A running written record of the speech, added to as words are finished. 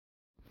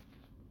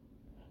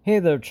Hey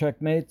there,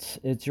 checkmates.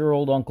 It's your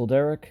old Uncle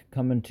Derek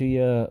coming to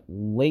you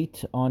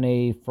late on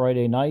a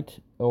Friday night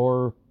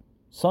or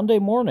Sunday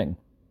morning,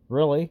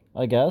 really,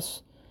 I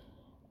guess.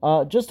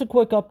 Just a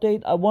quick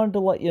update. I wanted to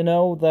let you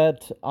know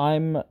that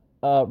I'm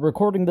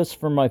recording this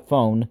from my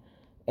phone,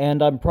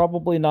 and I'm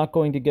probably not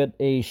going to get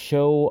a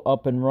show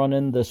up and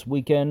running this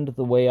weekend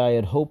the way I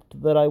had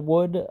hoped that I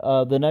would.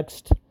 The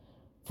next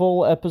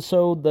full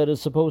episode that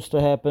is supposed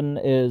to happen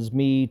is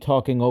me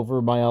talking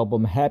over my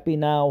album Happy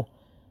Now.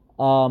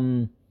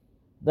 Um,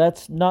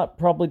 that's not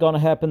probably going to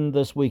happen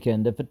this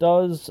weekend. If it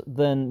does,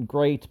 then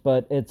great,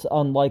 but it's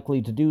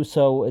unlikely to do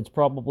so. It's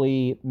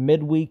probably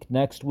midweek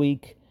next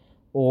week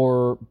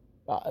or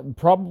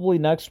probably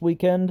next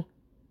weekend,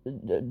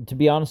 to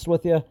be honest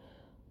with you.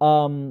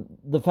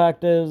 The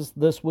fact is,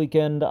 this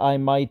weekend I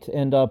might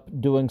end up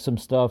doing some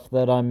stuff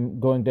that I'm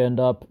going to end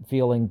up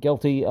feeling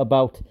guilty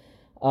about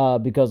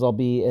because I'll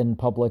be in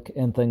public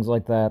and things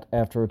like that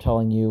after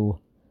telling you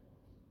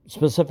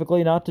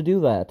specifically not to do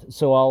that.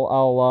 So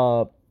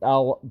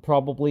I'll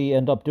probably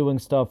end up doing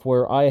stuff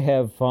where I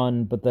have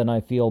fun, but then I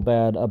feel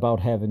bad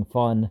about having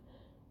fun,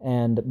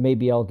 and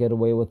maybe I'll get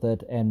away with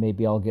it, and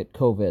maybe I'll get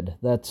COVID.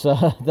 That's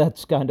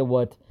that's kind of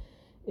what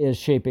is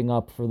shaping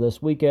up for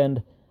this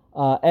weekend.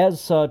 As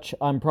such,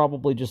 I'm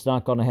probably just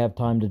not going to have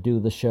time to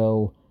do the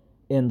show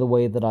in the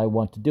way that I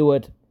want to do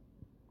it.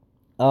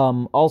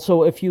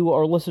 Also, if you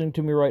are listening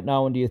to me right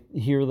now and you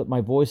hear that my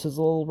voice is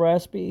a little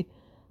raspy,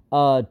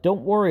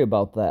 don't worry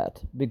about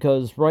that,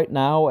 because right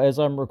now, as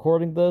I'm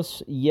recording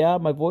this, yeah,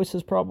 my voice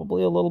is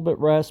probably a little bit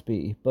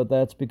raspy, but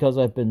that's because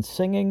I've been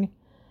singing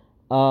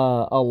a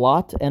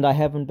lot, and I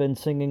haven't been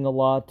singing a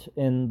lot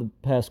in the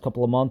past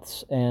couple of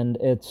months, and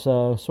it's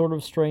sort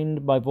of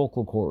strained my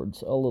vocal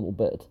cords a little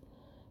bit.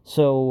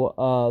 So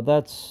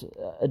that's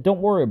don't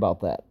worry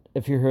about that.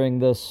 If you're hearing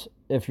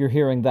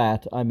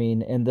that, I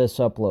mean, in this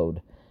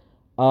upload.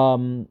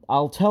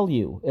 I'll tell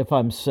you if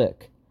I'm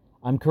sick.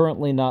 I'm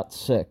currently not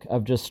sick.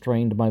 I've just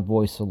strained my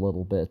voice a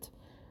little bit.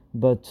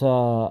 But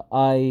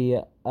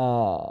I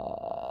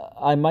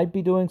might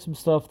be doing some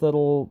stuff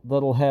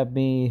that'll have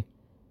me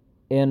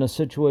in a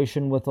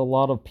situation with a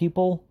lot of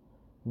people,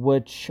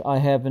 which I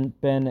haven't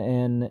been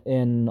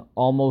in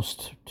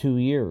almost 2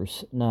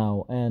 years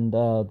now, and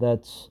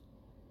that's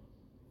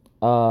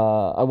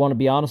I want to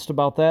be honest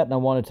about that, and I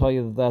want to tell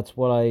you that that's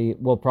what I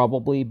will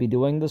probably be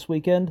doing this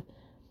weekend.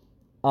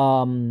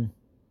 Um,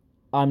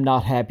 I'm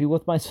not happy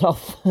with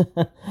myself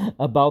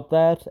about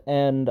that,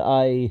 and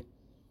I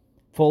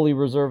fully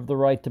reserve the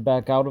right to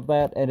back out of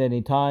that at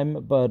any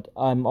time. But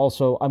I'm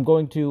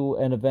going to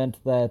an event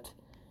that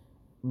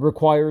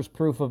requires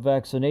proof of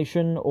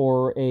vaccination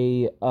or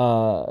a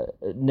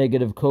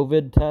negative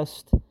COVID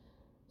test,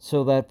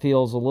 so that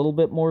feels a little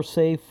bit more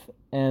safe,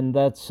 and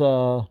that's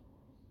kind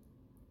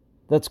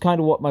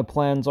of what my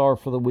plans are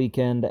for the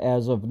weekend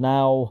as of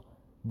now.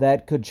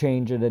 That could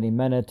change at any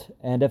minute,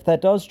 and if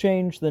that does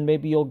change, then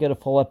maybe you'll get a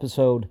full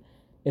episode.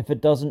 If it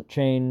doesn't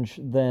change,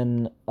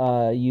 then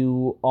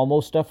you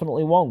almost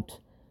definitely won't.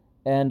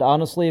 And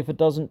honestly, if it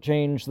doesn't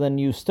change, then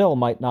you still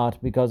might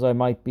not, because I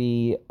might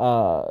be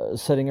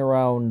sitting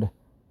around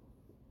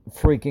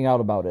freaking out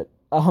about it.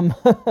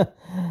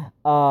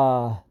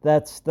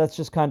 That's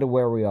just kind of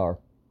where we are.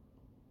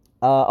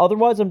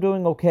 Otherwise, I'm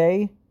doing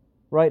okay.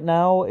 Right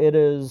now, it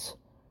is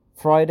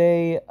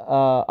Friday,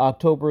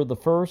 October the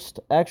 1st.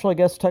 Actually, I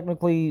guess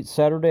technically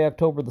Saturday,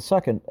 October the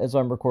 2nd, as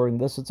I'm recording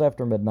this. It's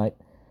after midnight.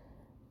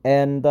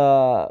 And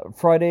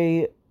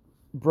Friday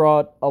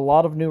brought a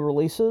lot of new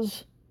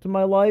releases to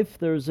my life.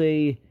 There's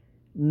a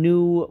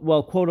new,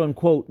 well, quote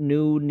unquote,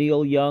 new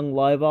Neil Young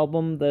live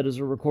album that is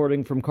a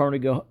recording from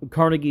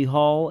Carnegie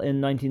Hall in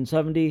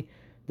 1970.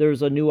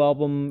 There's a new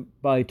album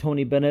by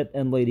Tony Bennett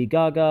and Lady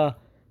Gaga.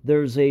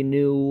 There's a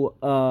new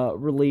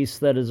release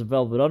that is a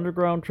Velvet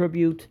Underground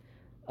tribute.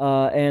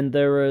 And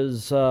there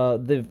is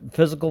the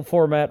physical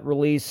format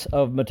release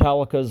of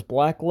Metallica's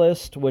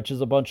Blacklist, which is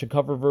a bunch of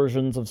cover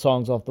versions of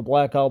songs off the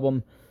Black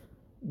Album.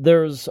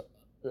 There's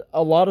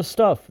a lot of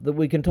stuff that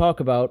we can talk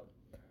about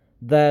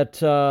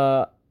that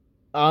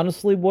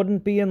honestly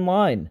wouldn't be in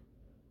line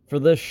for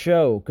this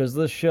show, because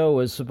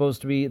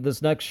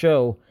this next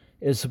show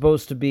is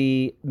supposed to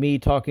be me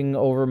talking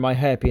over my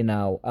Happy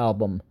Now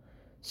album.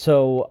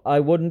 So I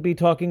wouldn't be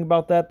talking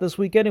about that this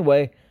week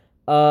anyway.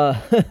 Uh,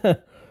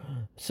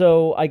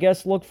 so I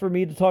guess look for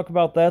me to talk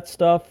about that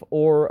stuff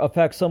or a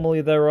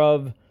facsimile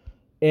thereof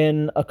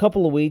in a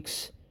couple of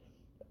weeks.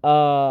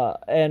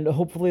 And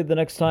hopefully the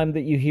next time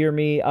that you hear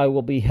me, I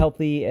will be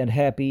healthy and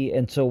happy,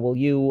 and so will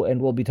you,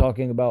 and we'll be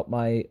talking about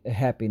my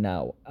Happy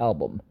Now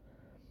album.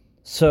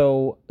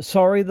 So,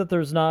 sorry that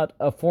there's not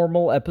a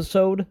formal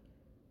episode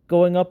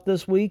going up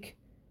this week,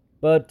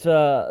 but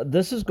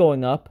this is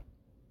going up.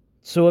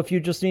 So if you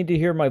just need to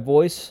hear my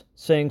voice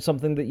saying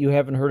something that you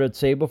haven't heard it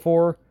say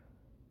before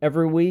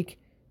every week,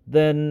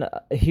 then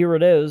here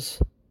it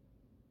is.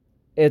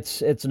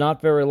 It's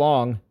not very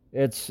long.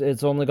 It's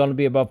only going to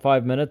be about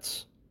 5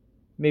 minutes,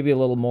 maybe a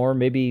little more,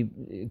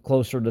 maybe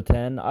closer to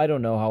 10. I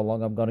don't know how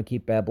long I'm going to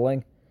keep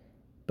babbling,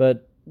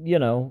 but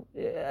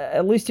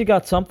at least you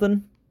got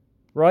something.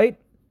 right?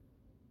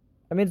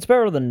 I mean, it's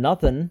better than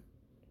nothing,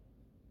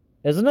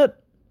 isn't it?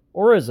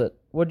 Or is it?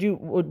 Would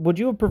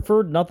you have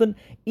preferred nothing?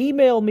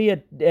 Email me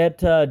at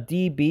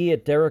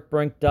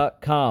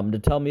db@derekbrink.com to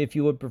tell me if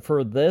you would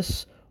prefer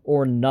this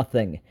or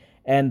nothing.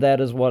 And that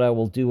is what I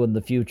will do in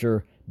the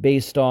future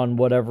based on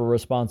whatever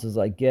responses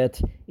I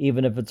get,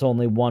 even if it's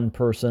only one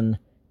person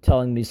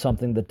telling me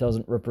something that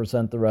doesn't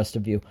represent the rest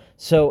of you.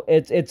 So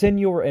it's in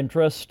your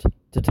interest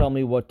to tell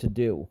me what to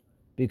do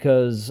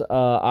because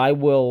I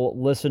will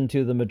listen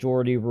to the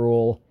majority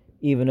rule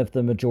even if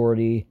the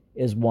majority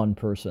is one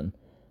person.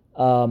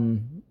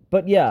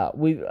 But yeah,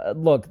 we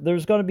look.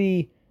 There's going to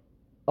be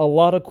a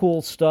lot of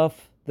cool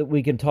stuff that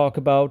we can talk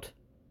about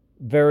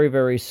very,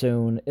 very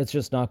soon. It's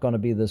just not going to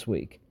be this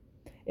week.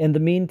 In the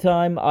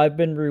meantime, I've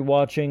been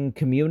rewatching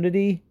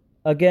Community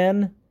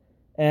again,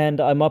 and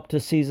I'm up to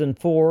season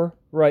 4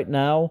 right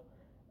now.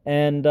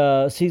 And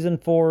season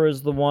 4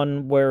 is the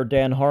one where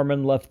Dan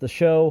Harmon left the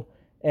show,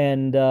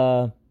 and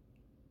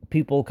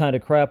people kind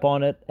of crap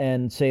on it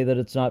and say that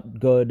it's not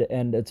good,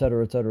 and et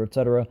cetera, et cetera, et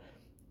cetera.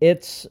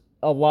 It's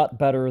a lot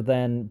better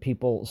than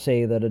people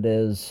say that it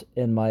is,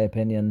 in my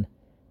opinion.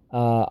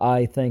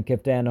 I think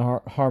if Dan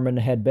Harmon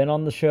had been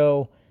on the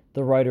show,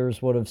 the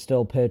writers would have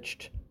still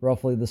pitched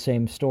roughly the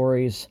same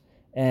stories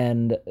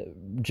and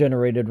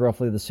generated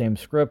roughly the same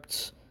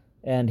scripts,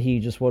 and he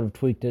just would have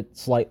tweaked it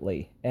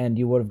slightly, and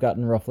you would have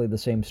gotten roughly the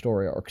same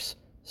story arcs.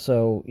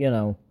 So,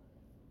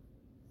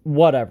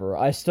 whatever.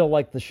 I still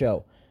like the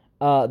show.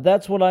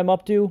 That's what I'm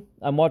up to.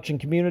 I'm watching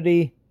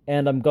Community,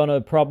 and I'm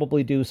gonna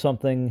probably do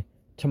something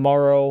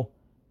tomorrow,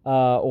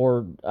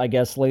 or I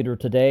guess later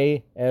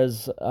today,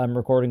 as I'm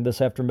recording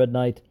this after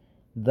midnight,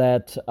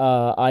 that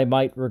I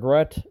might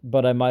regret,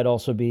 but I might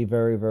also be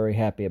very, very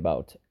happy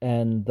about.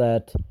 And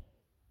that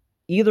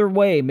either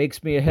way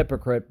makes me a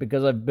hypocrite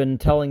because I've been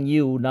telling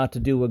you not to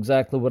do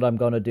exactly what I'm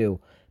going to do.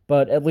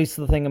 But at least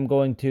the thing I'm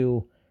going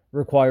to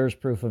requires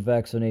proof of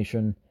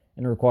vaccination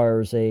and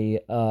requires a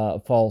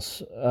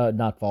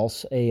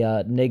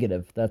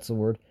negative, that's the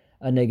word,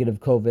 a negative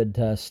COVID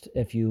test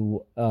if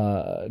you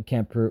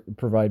can't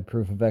provide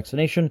proof of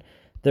vaccination.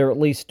 They're at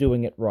least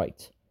doing it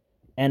right.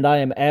 And I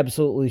am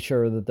absolutely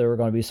sure that there are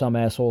going to be some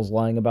assholes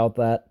lying about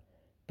that.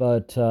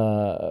 But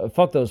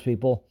fuck those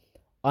people.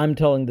 I'm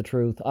telling the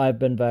truth. I've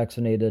been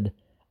vaccinated.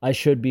 I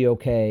should be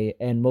okay.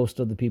 And most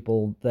of the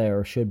people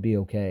there should be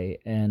okay.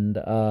 And,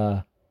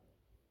 but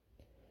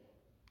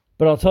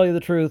I'll tell you the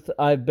truth,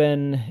 I've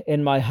been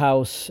in my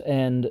house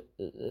and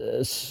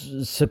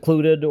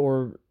secluded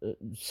or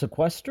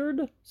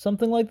sequestered,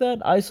 something like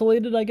that.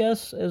 Isolated, I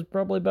guess, is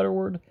probably a better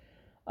word.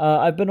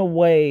 I've been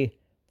away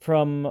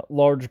from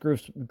large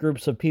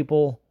groups of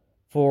people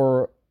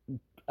for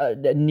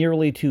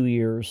nearly 2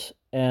 years,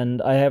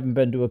 and I haven't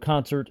been to a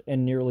concert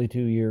in nearly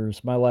 2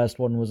 years. My last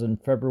one was in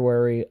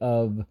February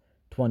of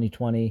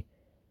 2020,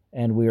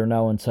 and we are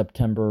now in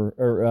September,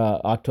 or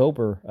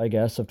October, I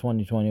guess, of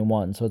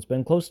 2021. So it's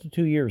been close to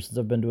 2 years since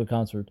I've been to a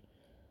concert.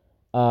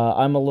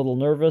 I'm a little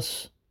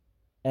nervous,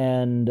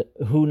 and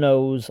who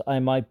knows, I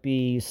might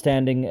be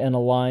standing in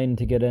a line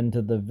to get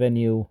into the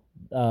venue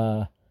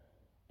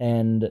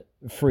and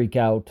freak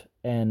out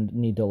and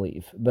need to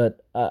leave.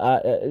 But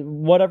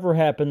whatever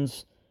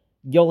happens,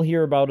 you'll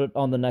hear about it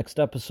on the next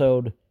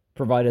episode,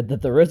 provided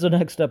that there is a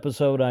next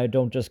episode, I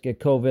don't just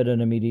get COVID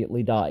and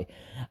immediately die.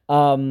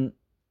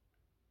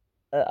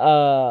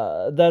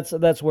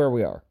 That's where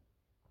we are.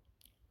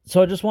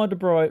 So I just wanted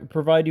to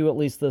provide you at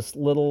least this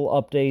little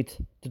update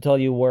to tell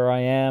you where I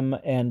am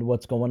and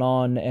what's going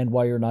on and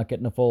why you're not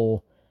getting a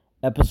full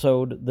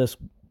episode this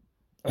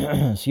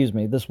excuse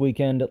me, this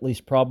weekend, at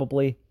least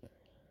probably.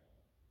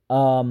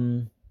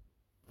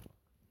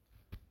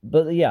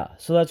 But yeah,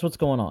 so that's what's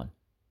going on.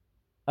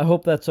 I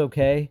hope that's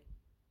okay.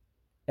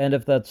 And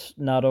if that's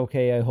not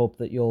okay, I hope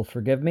that you'll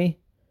forgive me.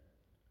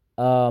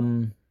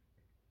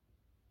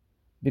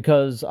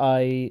 Because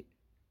I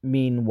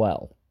mean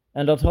well.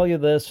 And I'll tell you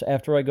this,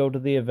 after I go to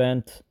the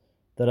event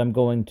that I'm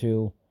going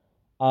to,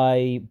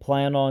 I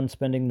plan on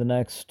spending the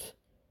next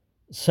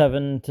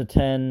 7 to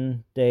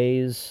 10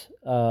 days.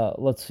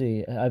 Let's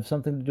see, I have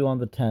something to do on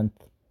the 10th.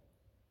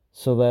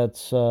 So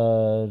that's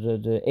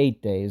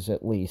 8 days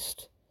at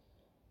least.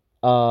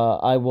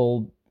 I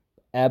will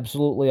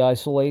absolutely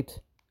isolate.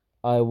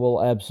 I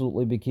will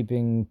absolutely be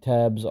keeping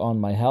tabs on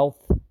my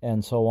health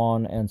and so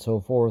on and so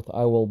forth.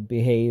 I will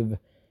behave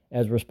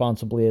as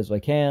responsibly as I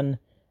can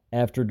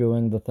after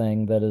doing the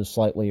thing that is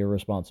slightly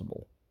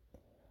irresponsible.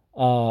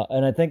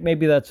 And I think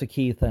maybe that's a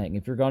key thing.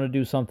 If you're going to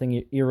do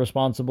something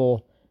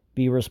irresponsible,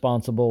 be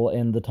responsible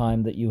in the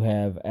time that you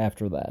have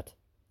after that.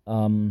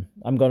 I'm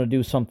going to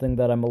do something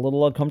that I'm a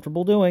little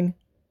uncomfortable doing.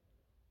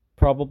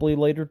 Probably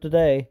later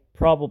today.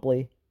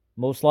 Probably.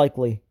 Most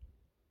likely.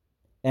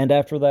 And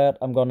after that,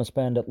 I'm going to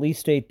spend at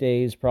least 8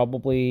 days,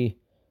 probably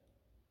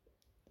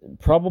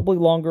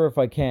longer if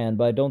I can,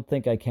 but I don't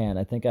think I can.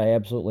 I think I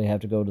absolutely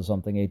have to go to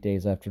something 8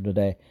 days after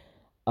today.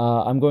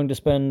 I'm going to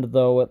spend,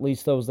 though, at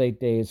least those 8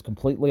 days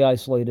completely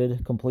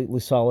isolated, completely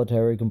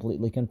solitary,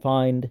 completely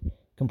confined,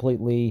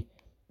 completely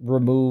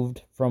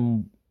removed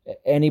from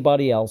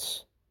anybody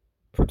else,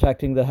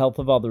 protecting the health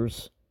of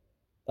others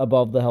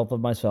above the health of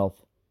myself.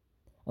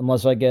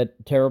 Unless I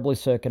get terribly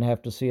sick and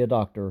have to see a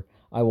doctor,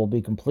 I will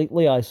be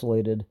completely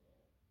isolated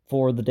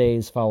for the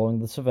days following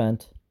this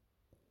event.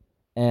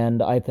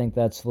 And I think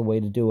that's the way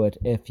to do it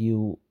if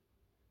you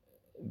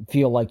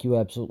feel like you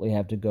absolutely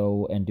have to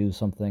go and do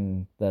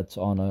something that's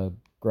on a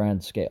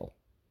grand scale.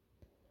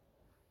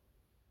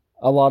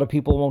 A lot of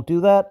people won't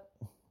do that,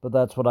 but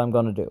that's what I'm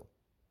going to do.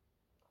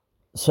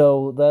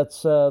 So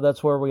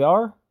that's where we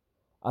are.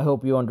 I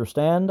hope you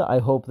understand. I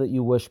hope that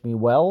you wish me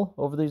well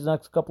over these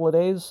next couple of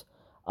days.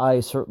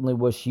 I certainly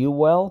wish you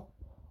well.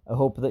 I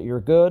hope that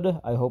you're good.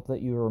 I hope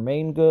that you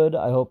remain good.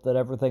 I hope that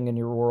everything in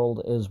your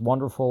world is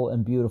wonderful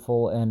and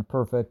beautiful and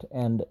perfect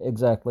and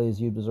exactly as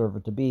you deserve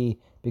it to be,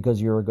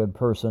 because you're a good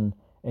person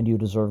and you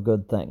deserve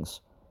good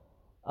things.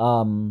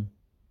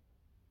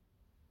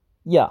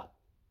 Yeah.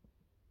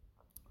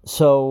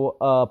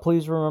 So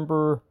please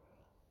remember,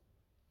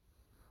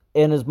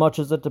 in as much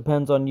as it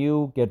depends on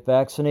you, get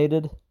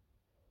vaccinated.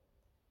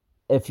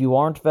 If you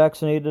aren't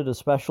vaccinated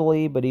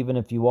especially, but even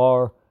if you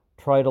are,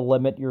 try to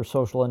limit your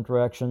social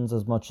interactions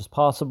as much as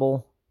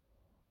possible.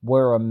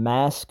 Wear a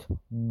mask.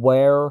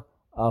 Wear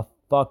a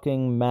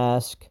fucking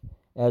mask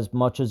as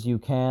much as you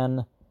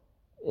can.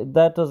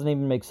 That doesn't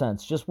even make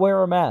sense. Just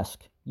wear a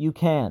mask. You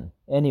can.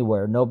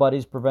 Anywhere.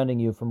 Nobody's preventing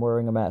you from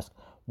wearing a mask.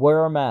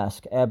 Wear a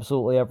mask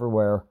absolutely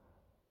everywhere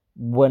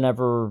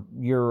whenever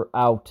you're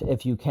out,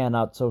 if you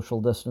cannot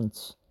social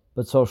distance.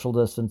 But social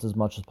distance as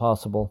much as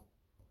possible.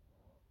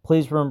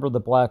 Please remember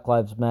that Black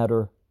Lives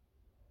Matter.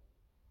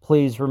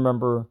 Please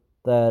remember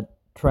that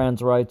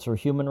trans rights are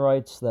human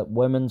rights, that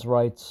women's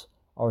rights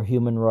are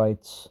human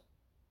rights.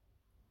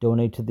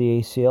 Donate to the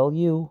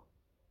ACLU.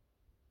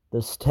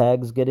 This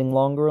tag's getting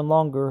longer and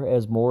longer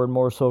as more and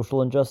more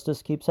social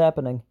injustice keeps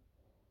happening.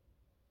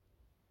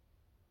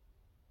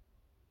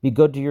 Be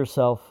good to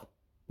yourself.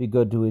 Be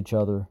good to each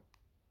other.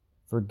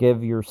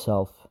 Forgive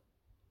yourself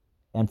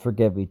and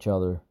forgive each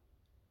other.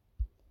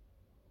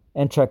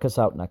 And check us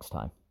out next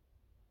time.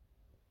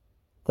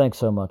 Thanks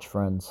so much,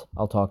 friends.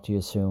 I'll talk to you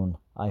soon,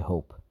 I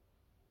hope.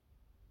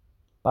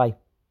 Bye.